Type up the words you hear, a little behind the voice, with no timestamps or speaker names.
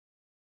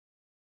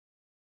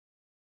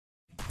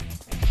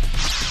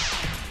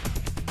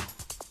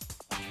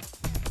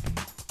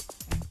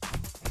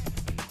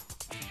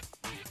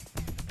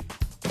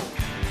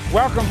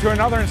Welcome to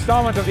another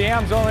installment of the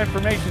AMSOIL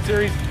Information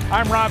Series.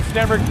 I'm Rob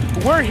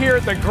Stenberg. We're here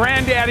at the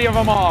granddaddy of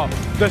them all,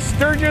 the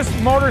Sturgis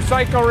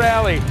Motorcycle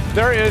Rally.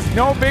 There is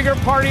no bigger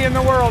party in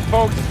the world,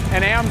 folks,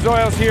 and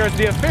AMSOIL's here as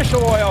the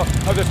official oil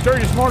of the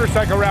Sturgis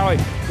Motorcycle Rally.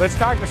 Let's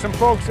talk to some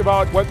folks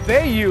about what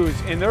they use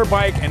in their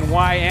bike and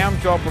why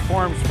AMSOIL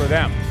performs for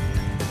them.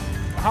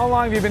 How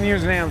long have you been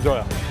using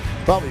AMSOIL?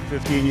 Probably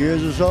 15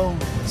 years or so.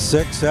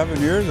 6,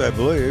 7 years, I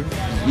believe.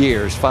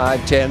 Years,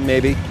 5, 10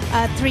 maybe.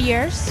 3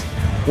 years.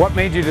 What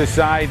made you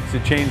decide to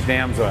change to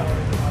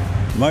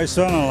AMSOIL? My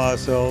son-in-law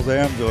sells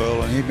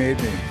AMSOIL and he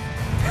made me.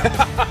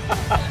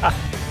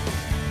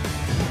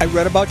 I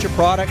read about your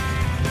product,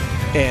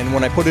 and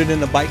when I put it in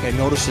the bike, I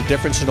noticed the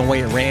difference in the way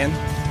it ran.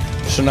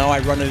 So now I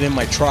run it in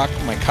my truck,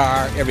 my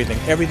car, everything.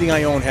 Everything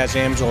I own has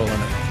AMSOIL in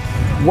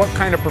it. What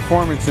kind of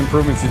performance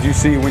improvements did you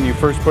see when you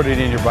first put it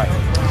in your bike?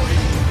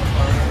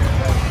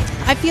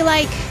 I feel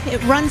like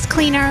it runs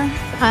cleaner,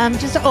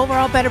 just an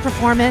overall better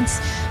performance.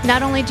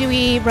 Not only do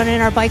we run it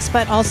in our bikes,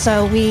 but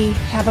also we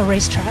have a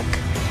race truck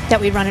that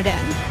we run it in.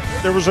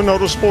 There was a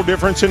noticeable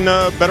difference in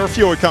better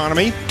fuel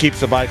economy. Keeps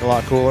the bike a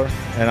lot cooler,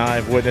 and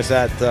I've witnessed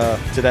that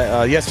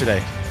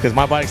yesterday, because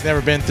my bike's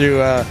never been through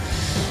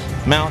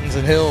mountains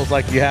and hills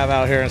like you have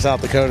out here in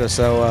South Dakota,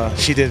 so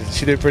she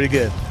did pretty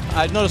good.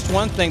 I noticed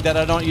one thing, that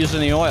I don't use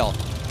any oil.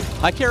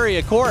 I carry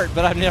a quart,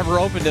 but I've never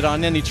opened it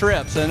on any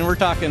trips, and we're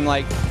talking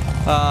like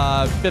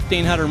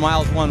 1,500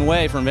 miles one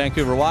way from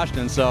Vancouver,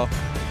 Washington, so,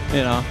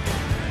 you know,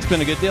 it's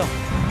been a good deal.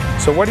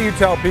 So what do you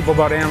tell people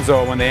about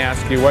AMSOIL when they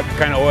ask you what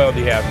kind of oil do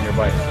you have in your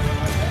bike?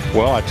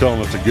 Well, I tell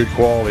them it's a good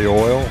quality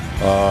oil.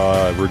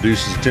 It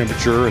reduces the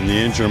temperature in the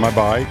engine of my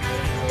bike.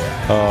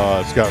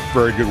 It's got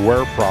very good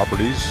wear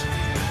properties,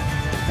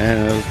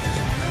 and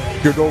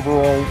good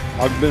overall.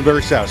 I've been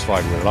very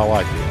satisfied with it. I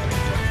like it.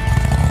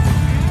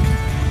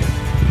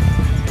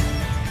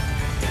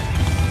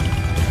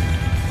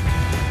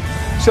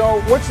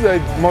 So what's the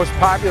most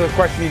popular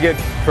question you get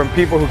from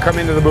people who come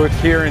into the booth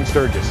here in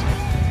Sturgis?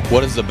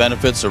 What is the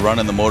benefits of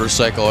running the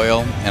motorcycle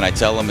oil? And I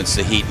tell them it's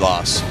the heat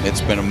loss. It's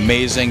been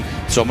amazing.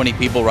 So many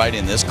people ride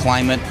in this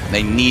climate,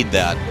 they need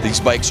that. These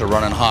bikes are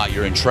running hot.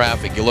 You're in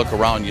traffic, you look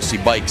around, you see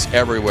bikes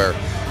everywhere,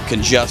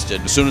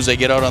 congested. As soon as they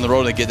get out on the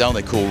road and they get down,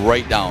 they cool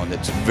right down.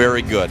 It's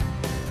very good.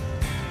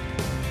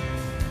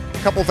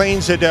 A couple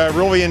things that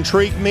really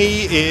intrigued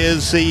me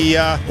is the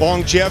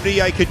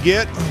longevity I could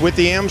get with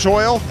the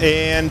AMSOIL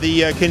and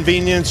the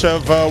convenience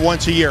of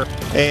once a year.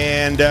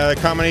 And the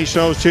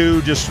combination of those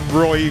two just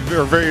really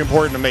are very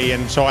important to me.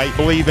 And so I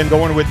believe in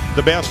going with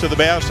the best of the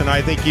best, and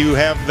I think you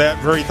have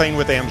that very thing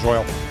with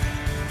AMSOIL.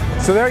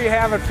 So there you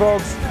have it,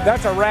 folks.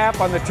 That's a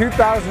wrap on the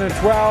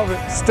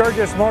 2012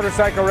 Sturgis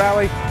Motorcycle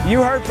Rally.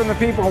 You heard from the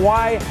people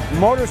why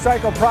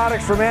motorcycle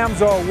products from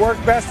AMSOIL work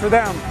best for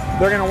them.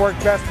 They're going to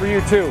work best for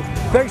you too.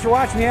 Thanks for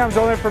watching the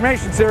AMSOIL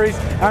Information Series.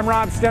 I'm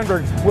Rob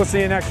Stenberg. We'll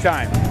see you next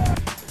time.